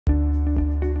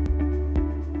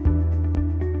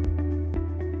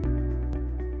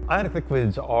Ionic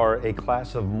liquids are a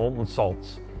class of molten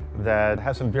salts that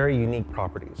have some very unique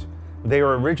properties. They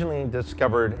were originally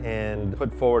discovered and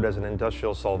put forward as an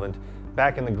industrial solvent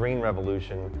back in the Green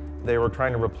Revolution. They were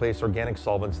trying to replace organic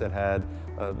solvents that had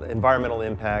environmental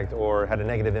impact or had a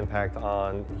negative impact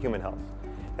on human health.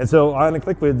 And so ionic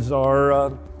liquids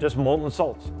are just molten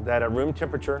salts that at room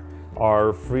temperature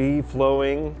are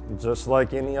free-flowing, just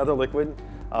like any other liquid,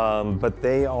 but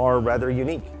they are rather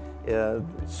unique.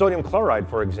 Sodium chloride,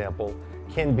 for example,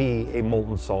 can be a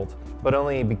molten salt, but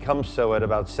only becomes so at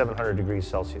about 700 degrees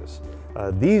Celsius.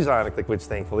 These ionic liquids,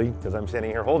 thankfully, because I'm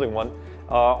standing here holding one,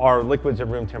 are liquids at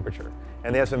room temperature.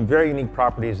 And they have some very unique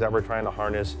properties that we're trying to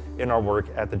harness in our work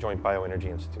at the Joint Bioenergy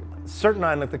Institute. Certain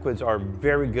ionic liquids are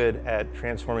very good at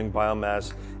transforming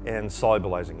biomass and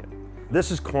solubilizing it. This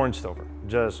is corn stover,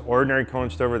 just ordinary corn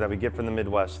stover that we get from the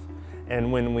Midwest.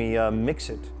 And when we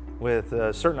mix it with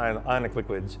certain ionic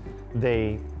liquids,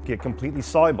 they get completely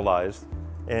solubilized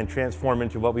and transform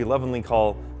into what we lovingly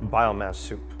call biomass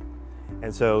soup.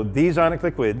 And so these ionic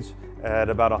liquids at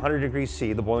about 100 degrees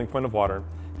C, the boiling point of water,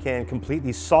 can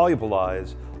completely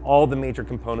solubilize all the major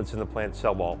components in the plant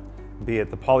cell wall, be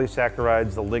it the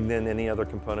polysaccharides, the lignin, any other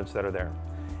components that are there.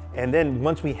 And then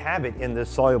once we have it in this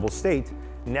soluble state,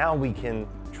 now we can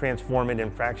transform it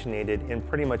and fractionate it in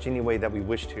pretty much any way that we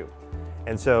wish to.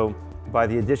 And so by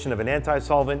the addition of an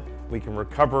anti-solvent, we can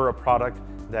recover a product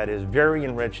that is very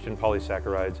enriched in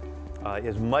polysaccharides,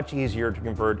 is much easier to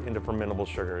convert into fermentable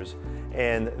sugars,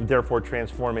 and therefore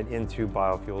transform it into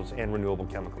biofuels and renewable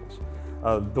chemicals.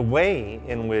 The way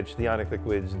in which the ionic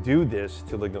liquids do this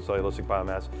to lignocellulosic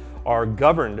biomass are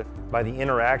governed by the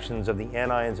interactions of the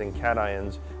anions and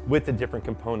cations with the different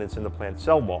components in the plant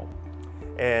cell wall.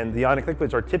 And the ionic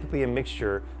liquids are typically a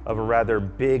mixture of a rather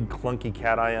big, clunky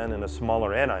cation and a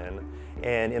smaller anion.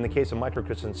 And in the case of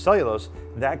microcrystalline cellulose,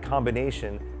 that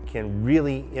combination can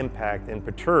really impact and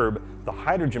perturb the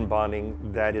hydrogen bonding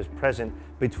that is present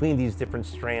between these different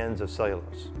strands of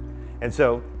cellulose. And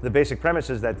so the basic premise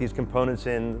is that these components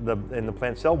in the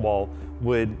plant cell wall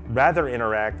would rather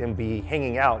interact and be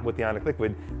hanging out with the ionic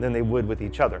liquid than they would with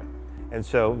each other. And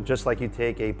so just like you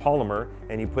take a polymer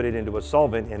and you put it into a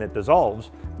solvent and it dissolves,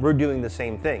 we're doing the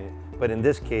same thing. But in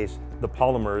this case, the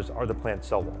polymers are the plant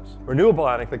cell walls. Renewable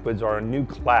ionic liquids are a new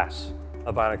class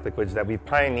of ionic liquids that we've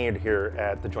pioneered here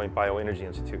at the Joint Bioenergy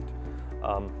Institute.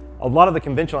 A lot of the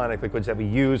conventional ionic liquids that we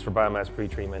use for biomass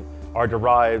pretreatment are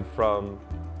derived from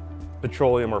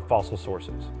petroleum or fossil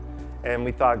sources. And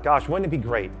we thought, gosh, wouldn't it be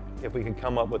great if we could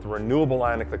come up with a renewable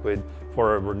ionic liquid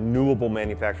for a renewable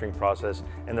manufacturing process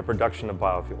and the production of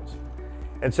biofuels.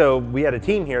 And so we had a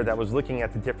team here that was looking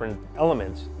at the different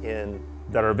elements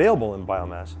that are available in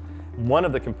biomass. One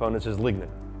of the components is lignin.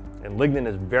 And lignin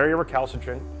is very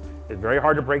recalcitrant, it's very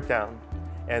hard to break down,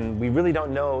 and we really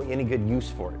don't know any good use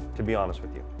for it, to be honest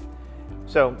with you.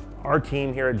 So our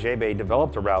team here at JBEI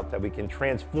developed a route that we can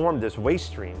transform this waste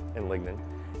stream in lignin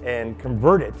and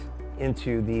convert it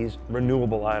into these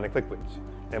renewable ionic liquids.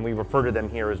 And we refer to them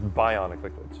here as bionic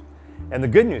liquids. And the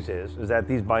good news is that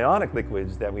these bionic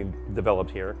liquids that we've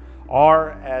developed here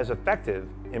are as effective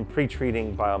in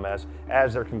pre-treating biomass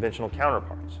as their conventional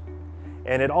counterparts.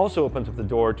 And it also opens up the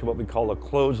door to what we call a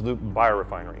closed-loop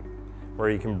biorefinery, where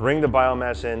you can bring the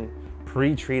biomass in,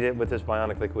 pre-treat it with this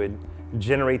bionic liquid,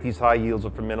 generate these high yields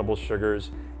of fermentable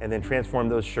sugars, and then transform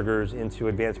those sugars into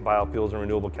advanced biofuels and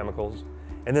renewable chemicals.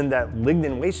 And then that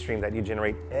lignin waste stream that you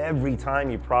generate every time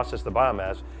you process the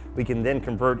biomass, we can then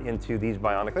convert into these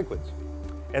bionic liquids.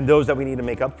 And those that we need to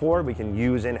make up for, we can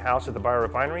use in-house at the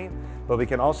biorefinery, but we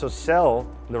can also sell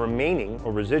the remaining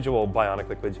or residual bionic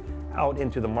liquids out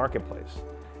into the marketplace.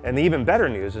 And the even better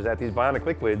news is that these bionic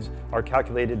liquids are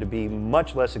calculated to be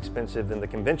much less expensive than the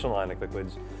conventional ionic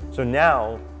liquids. So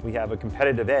now we have a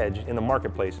competitive edge in the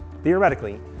marketplace.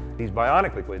 Theoretically, these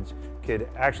bionic liquids could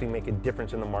actually make a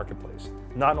difference in the marketplace,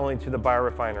 not only to the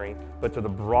biorefinery, but to the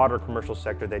broader commercial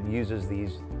sector that uses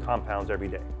these compounds every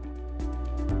day.